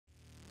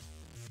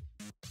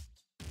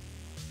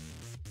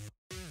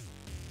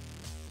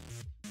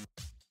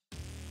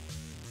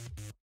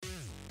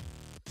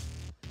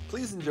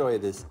Please enjoy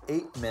this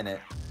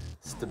 8-minute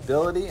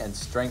stability and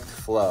strength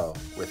flow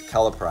with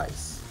Kella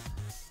Price.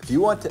 If you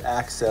want to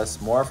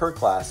access more of her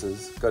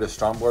classes, go to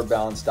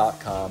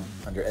strongboardbalance.com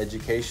under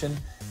Education,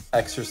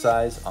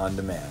 Exercise on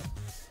Demand.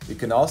 You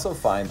can also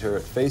find her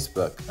at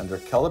Facebook under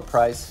Kella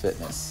Price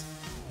Fitness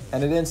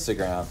and at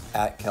Instagram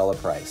at Kella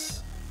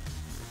Price.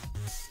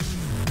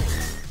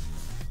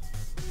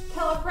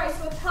 Kella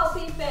Price with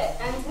Healthy Fit,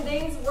 and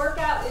today's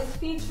workout is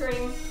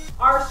featuring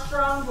our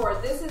StrongBoard.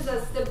 This is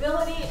a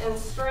stability and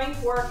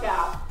strength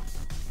workout.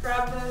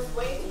 Grab those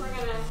weights. We're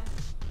gonna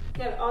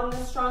get on the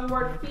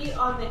StrongBoard, feet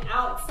on the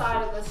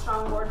outside of the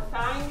StrongBoard.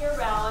 Find your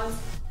balance.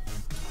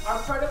 Our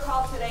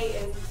protocol today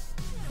is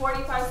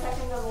 45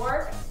 seconds of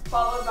work,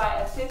 followed by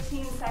a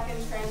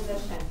 15-second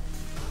transition.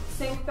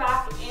 Sink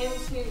back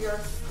into your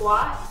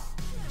squat,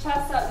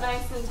 chest up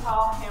nice and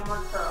tall,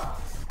 hammer curl.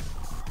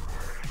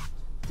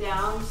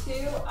 Down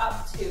two,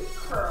 up two,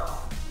 curl.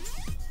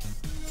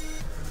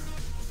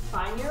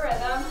 Find your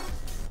rhythm.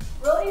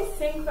 Really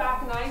sink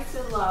back nice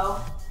and low,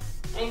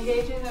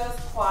 engaging those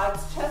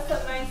quads, chest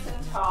up nice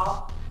and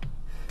tall.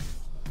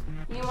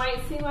 You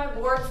might see my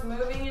boards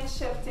moving and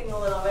shifting a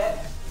little bit.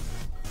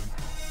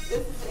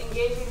 This is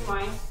engaging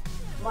my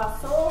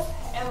muscles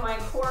and my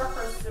core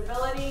for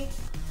stability,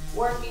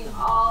 working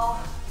all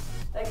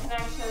the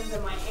connections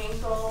in my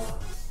ankles.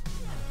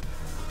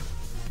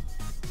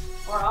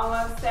 We're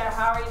almost there.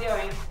 How are you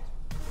doing?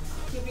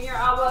 Keeping your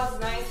elbows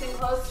nice and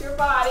close to your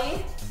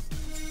body.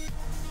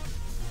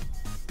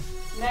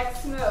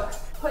 Next move,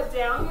 put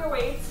down your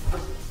weights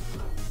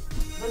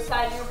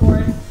beside your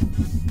board,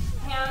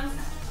 hands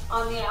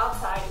on the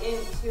outside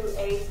into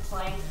a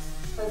plank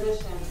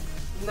position.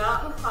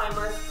 Mountain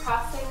climbers,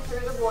 pressing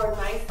through the board,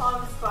 nice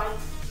long spine,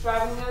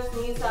 driving those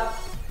knees up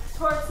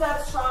towards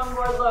that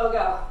StrongBoard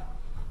logo.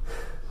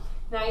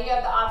 Now you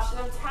have the option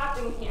of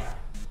tapping here,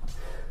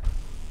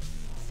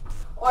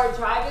 or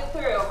drive it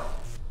through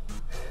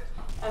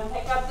and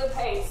pick up the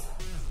pace.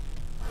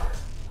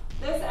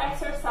 This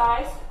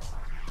exercise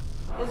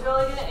is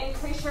really going to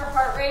increase your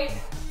heart rate.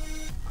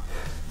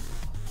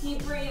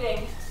 Keep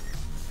breathing.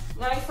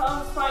 Nice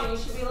long spine. You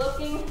should be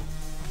looking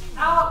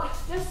out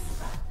just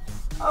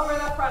over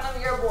the front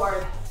of your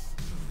board.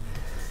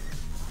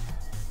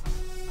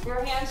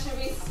 Your hands should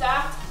be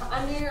stacked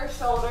under your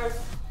shoulders.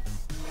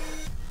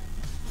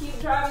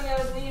 Keep driving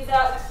those knees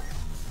up.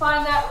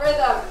 Find that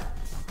rhythm.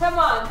 Come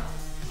on.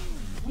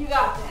 You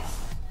got this.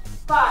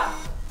 5,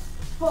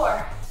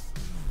 4,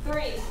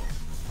 3,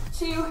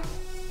 2,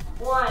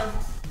 1.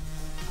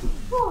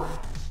 Whew.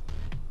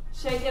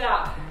 Shake it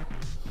out.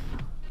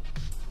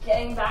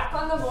 Getting back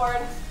on the board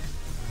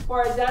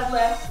for a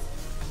deadlift,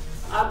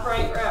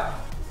 upright row.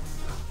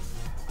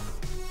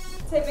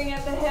 Tipping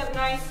at the hip,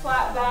 nice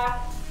flat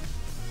back.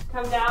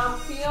 Come down,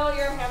 feel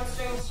your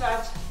hamstring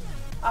stretch.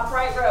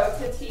 Upright row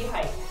to T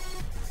height.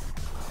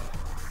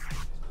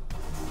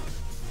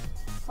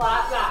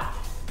 Flat back.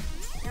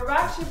 Your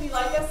back should be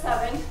like a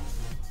 7.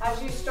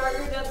 As you start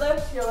your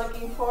deadlift, you're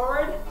looking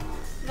forward.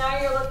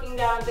 Now you're looking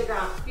down at the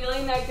ground,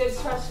 feeling that good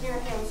stretch in your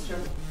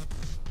hamstring.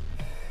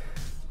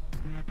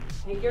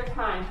 Take your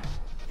time.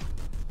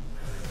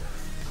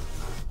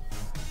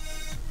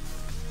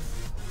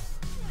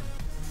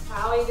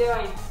 How are you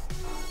doing?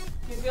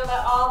 Do you feel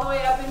that all the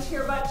way up into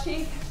your butt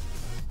cheek?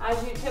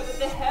 As you tip at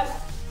the hip,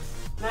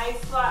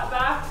 nice flat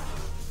back.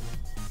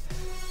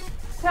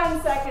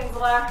 10 seconds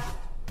left.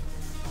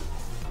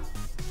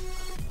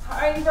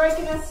 Are you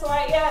breaking a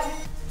sweat yet?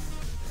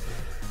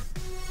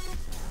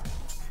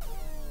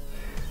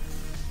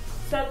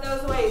 Set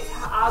those weights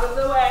out of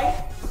the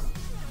way.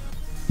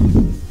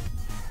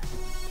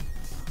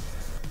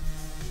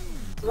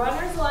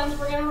 Runner's lunge,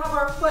 we're gonna have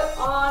our foot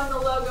on the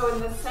logo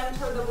in the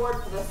center of the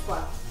board for this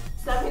one.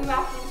 Stepping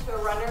back into a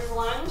runner's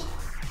lunge.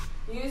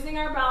 Using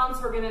our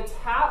balance, we're gonna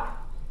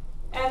tap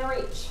and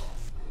reach.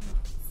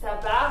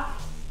 Step back.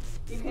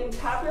 You can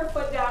tap your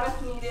foot down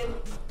if needed.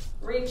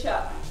 Reach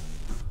up.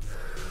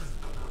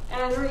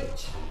 And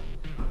reach.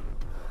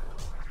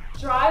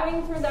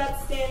 Driving through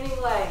that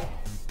standing leg.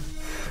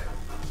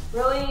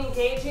 Really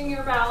engaging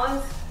your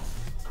balance.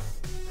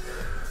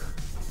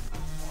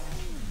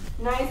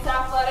 Nice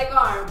athletic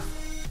arms.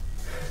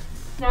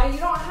 Now you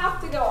don't have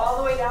to go all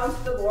the way down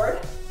to the board.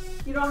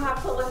 You don't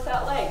have to lift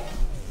that leg.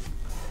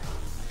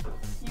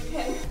 You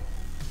can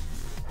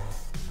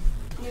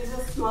use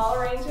a small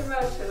range of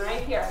motion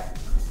right here.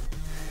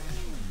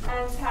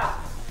 And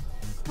tap.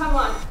 Come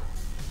on.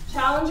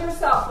 Challenge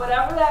yourself,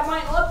 whatever that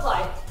might look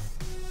like.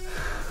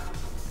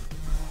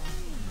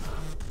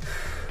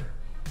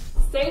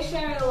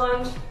 Stationary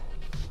lunge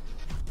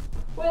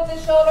with the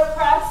shoulder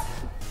press.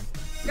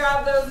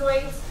 Grab those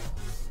weights.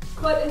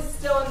 Foot is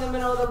still in the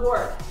middle of the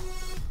board.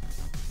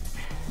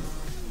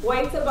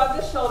 Weights above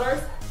the shoulders.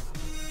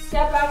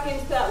 Step back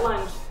into that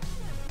lunge.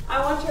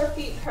 I want your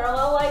feet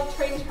parallel like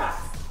train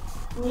tracks.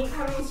 Knee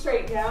coming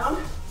straight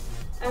down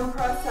and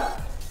press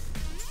up.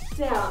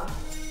 Down.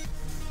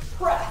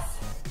 Press.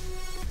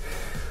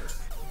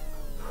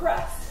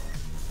 Press.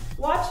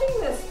 Watching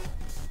this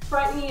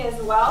front knee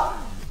as well,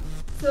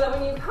 so that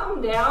when you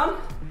come down,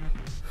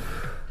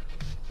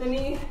 the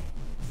knee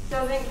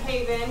doesn't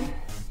cave in,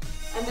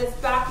 and this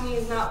back knee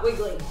is not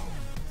wiggling.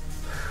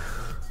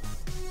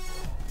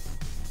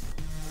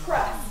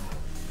 Press.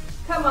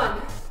 Come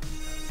on.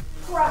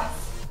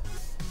 Press.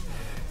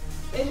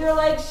 Is your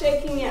leg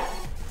shaking yet?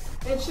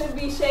 It should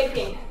be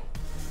shaking.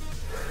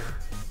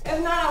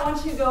 If not, I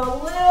want you to go a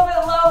little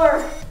bit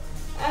lower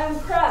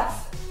and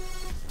press.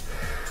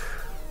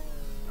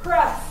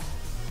 Press.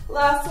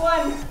 Last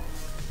one.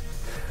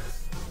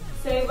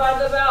 Stay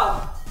by the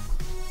bell.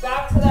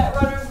 Back to that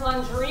runner's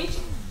lunge reach.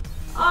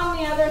 On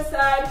the other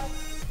side,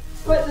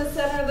 foot in the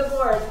center of the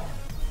board.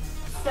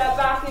 Step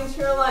back into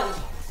your lunge.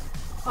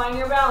 Find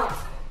your balance.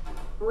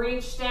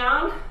 Reach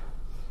down,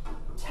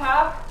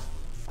 tap,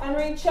 and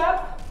reach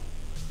up.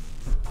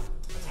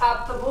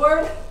 Tap the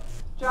board,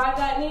 drive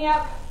that knee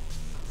up.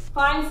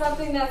 Find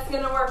something that's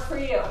gonna work for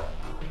you.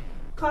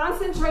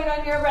 Concentrate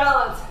on your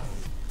balance,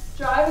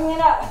 driving it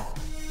up.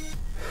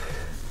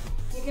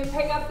 You can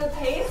pick up the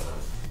pace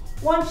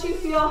once you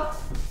feel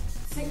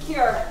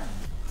secure.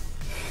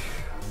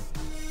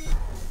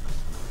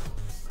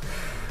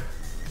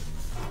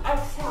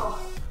 Exhale,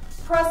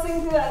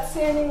 pressing through that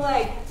standing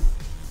leg.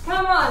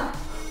 Come on,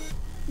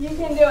 you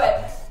can do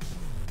it.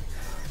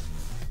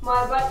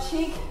 My butt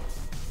cheek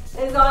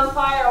is on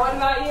fire. What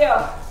about you?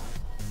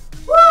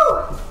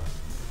 Woo!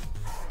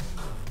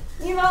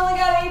 You've only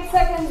got 8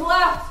 seconds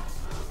left.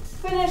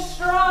 Finish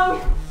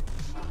strong.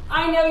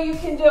 I know you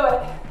can do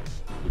it.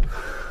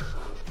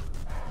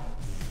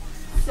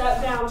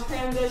 Step down,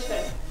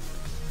 transition.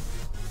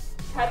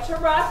 Catch your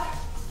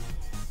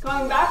breath.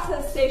 Going back to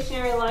the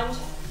stationary lunge.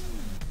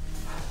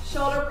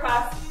 Shoulder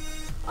press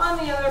on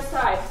the other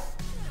side.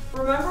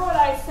 Remember what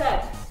I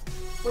said.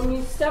 When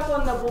you step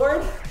on the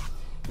board,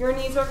 your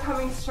knees are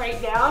coming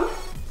straight down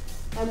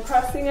and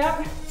pressing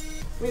up.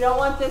 We don't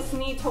want this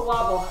knee to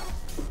wobble.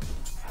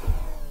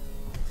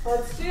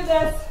 Let's do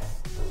this.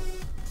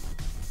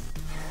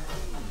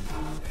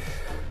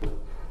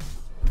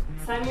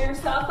 Center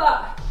yourself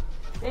up.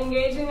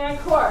 Engaging that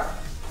core.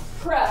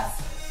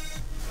 Press.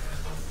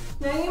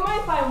 Now you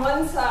might find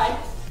one side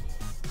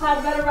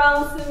had better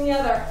balance than the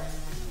other.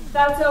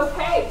 That's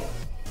okay.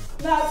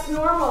 That's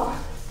normal.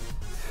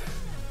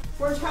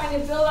 We're trying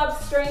to build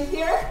up strength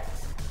here.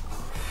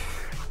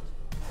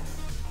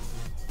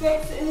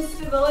 Fix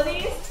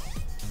instabilities.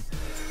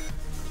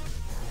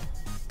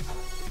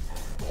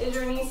 Is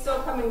your knee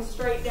still coming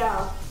straight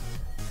down?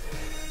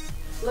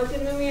 Look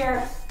in the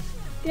mirror.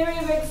 Give me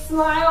a big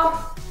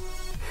smile.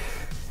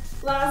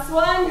 Last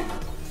one.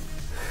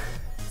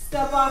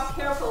 Step off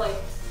carefully.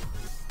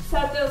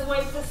 Set those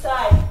weights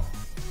aside.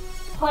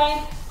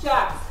 Plank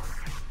jacks.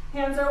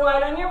 Hands are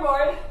wide on your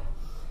board.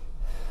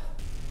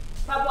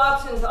 Couple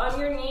options on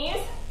your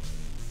knees.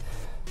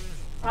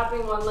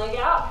 Tapping one leg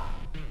out.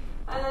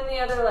 And then the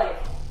other leg.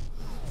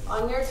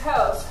 On your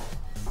toes.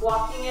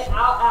 Walking it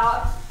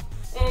out,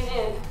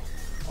 in.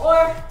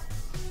 Or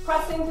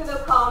pressing through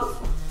the palms.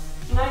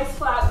 Nice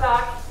flat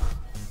back.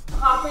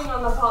 Hopping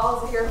on the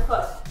balls of your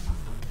foot.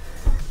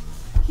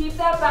 Keep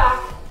that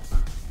back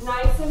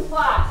nice and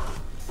flat.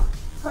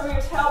 From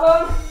your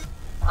tailbone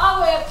all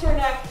the way up to your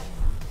neck.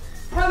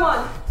 Come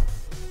on.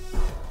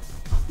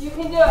 You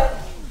can do it.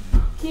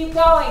 Keep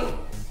going.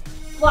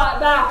 Flat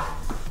back.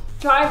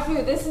 Drive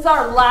through. This is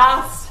our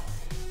last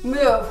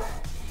move.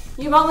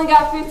 You've only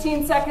got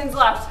 15 seconds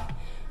left.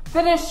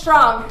 Finish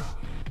strong.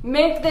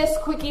 Make this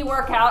quickie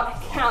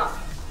workout count.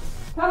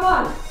 Come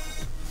on.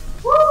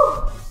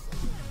 Woo!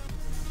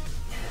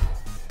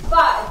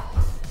 5,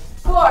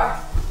 4,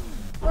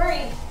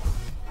 3,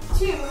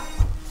 2,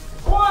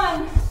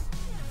 1.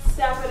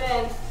 Step it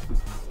in.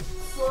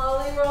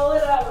 Slowly roll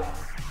it up.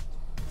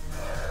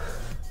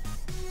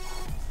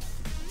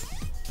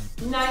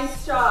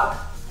 Nice job.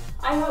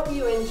 I hope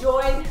you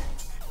enjoyed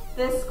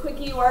this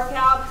quickie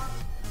workout.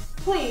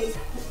 Please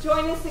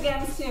join us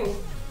again soon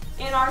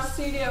in our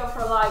studio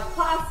for live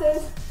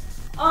classes,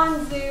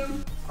 on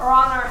Zoom, or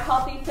on our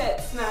Healthy Fit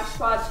Smash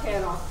Squad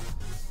channel.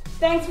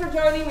 Thanks for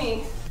joining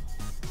me.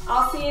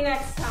 I'll see you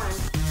next time.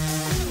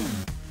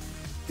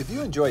 If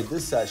you enjoyed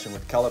this session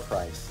with Kella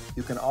Price,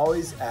 you can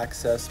always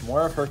access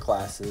more of her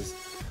classes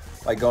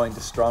by going to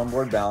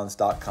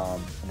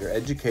StrongBoardBalance.com under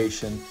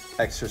Education,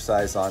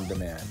 Exercise on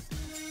Demand.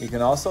 You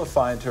can also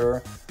find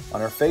her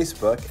on her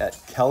Facebook at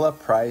Kella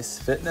Price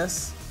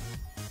Fitness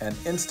and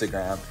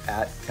Instagram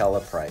at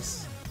Kella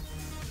Price.